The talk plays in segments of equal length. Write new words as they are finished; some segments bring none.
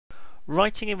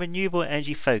Writing in Renewable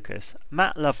Energy Focus,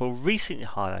 Matt Lovell recently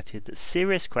highlighted that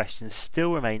serious questions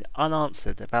still remain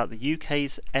unanswered about the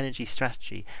UK's energy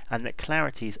strategy and that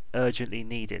clarity is urgently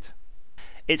needed.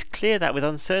 It's clear that with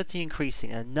uncertainty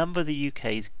increasing and a number of the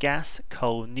UK's gas,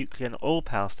 coal, nuclear and oil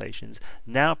power stations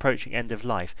now approaching end of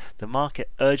life, the market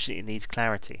urgently needs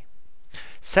clarity.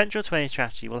 Central to any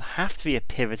strategy will have to be a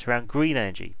pivot around green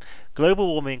energy. Global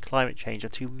warming and climate change are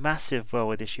two massive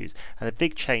world issues, and a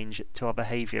big change to our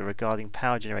behaviour regarding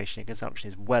power generation and consumption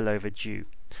is well overdue.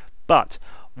 But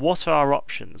what are our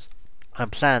options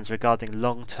and plans regarding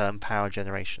long-term power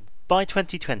generation? By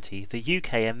 2020, the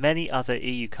UK and many other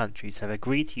EU countries have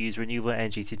agreed to use renewable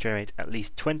energy to generate at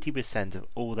least 20% of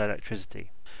all their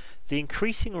electricity. The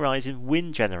increasing rise in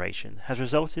wind generation has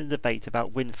resulted in debate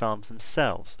about wind farms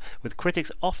themselves, with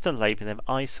critics often labelling them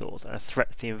eyesores and a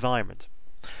threat to the environment.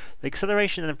 The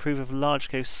acceleration and improvement of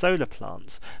large-scale solar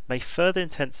plants may further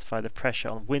intensify the pressure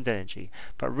on wind energy,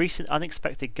 but recent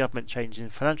unexpected government changes in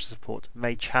financial support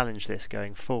may challenge this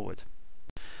going forward.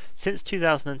 Since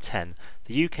 2010,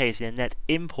 the UK has been a net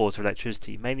importer of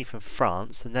electricity, mainly from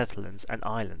France, the Netherlands and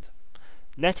Ireland.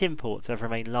 Net imports have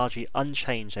remained largely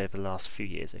unchanged over the last few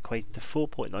years, equating to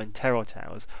 4.9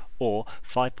 terawatt-hours or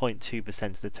 5.2%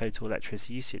 of the total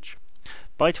electricity usage.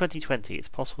 By 2020, it's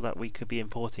possible that we could be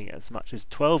importing as much as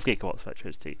 12 gigawatts of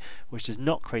electricity, which does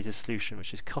not create a solution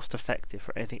which is cost-effective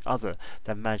for anything other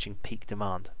than managing peak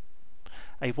demand.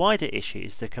 A wider issue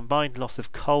is the combined loss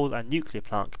of coal and nuclear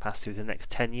plant capacity over the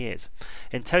next 10 years.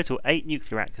 In total, 8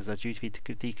 nuclear reactors are due to be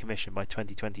decommissioned by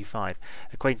 2025,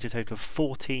 equating to a total of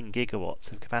 14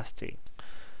 gigawatts of capacity.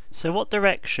 So what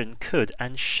direction could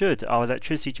and should our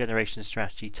electricity generation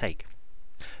strategy take?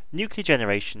 Nuclear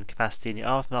generation capacity in the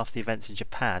aftermath of the events in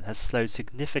Japan has slowed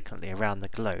significantly around the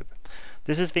globe.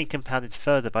 This has been compounded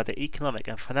further by the economic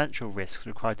and financial risks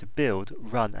required to build,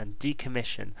 run and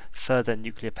decommission further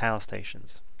nuclear power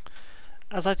stations.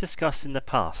 As I've discussed in the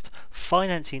past,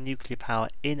 financing nuclear power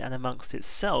in and amongst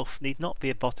itself need not be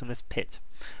a bottomless pit.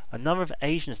 A number of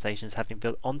Asian stations have been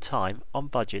built on time, on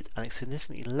budget and at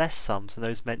significantly less sums than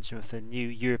those mentioned with the new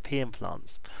European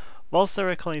plants. Whilst there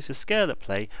are economies of scale at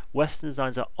play, Western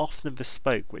designs are often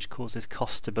bespoke, which causes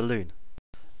costs to balloon.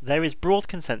 There is broad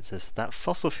consensus that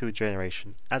fossil fuel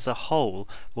generation as a whole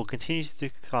will continue to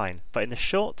decline, but in the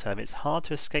short term it's hard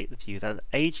to escape the view that an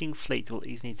ageing fleet will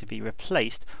either need to be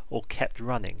replaced or kept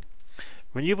running.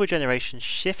 Renewable generation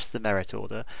shifts the merit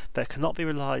order, but cannot be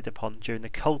relied upon during the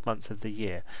cold months of the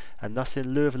year, and thus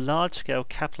in lieu of large-scale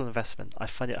capital investment, I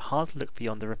find it hard to look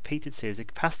beyond the repeated series of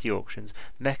capacity auctions,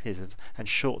 mechanisms and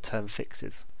short-term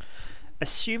fixes.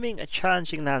 Assuming a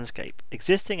challenging landscape,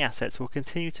 existing assets will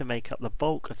continue to make up the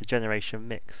bulk of the generation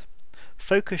mix.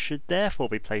 Focus should therefore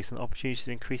be placed on opportunities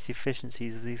to increase the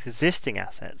efficiencies of these existing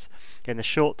assets in the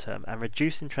short term and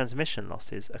reducing transmission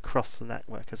losses across the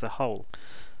network as a whole.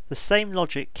 The same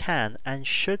logic can and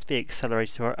should be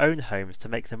accelerated to our own homes to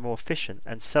make them more efficient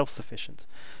and self-sufficient.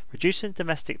 Reducing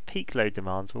domestic peak load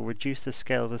demands will reduce the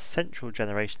scale of the central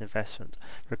generation investment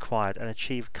required and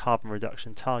achieve carbon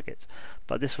reduction targets,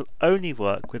 but this will only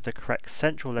work with the correct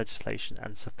central legislation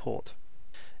and support.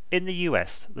 In the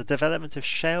US, the development of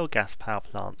shale gas power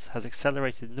plants has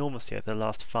accelerated enormously over the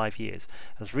last 5 years,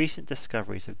 as recent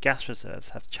discoveries of gas reserves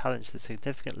have challenged the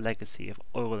significant legacy of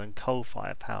oil and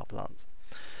coal-fired power plants.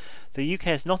 The UK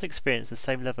has not experienced the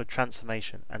same level of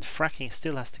transformation, and fracking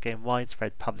still has to gain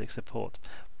widespread public support,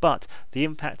 but the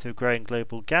impact of a growing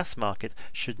global gas market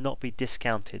should not be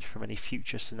discounted from any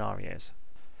future scenarios.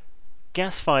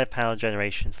 Gas-fired power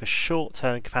generation for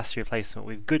short-term capacity replacement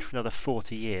will be good for another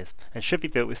 40 years, and should be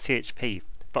built with CHP,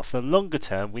 but for the longer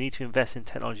term we need to invest in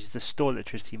technologies to store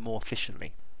electricity more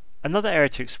efficiently. Another area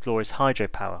to explore is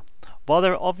hydropower. While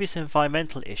there are obvious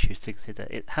environmental issues to consider,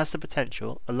 it has the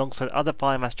potential, alongside other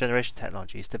biomass generation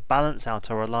technologies, to balance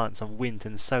out our reliance on wind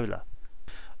and solar.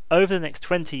 Over the next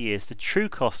 20 years, the true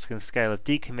cost and scale of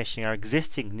decommissioning our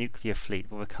existing nuclear fleet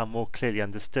will become more clearly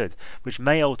understood, which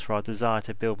may alter our desire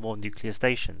to build more nuclear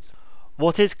stations.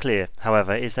 What is clear,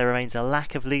 however, is there remains a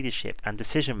lack of leadership and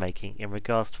decision-making in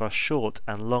regards to our short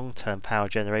and long-term power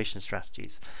generation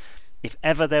strategies. If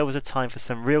ever there was a time for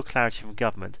some real clarity from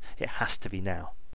government, it has to be now.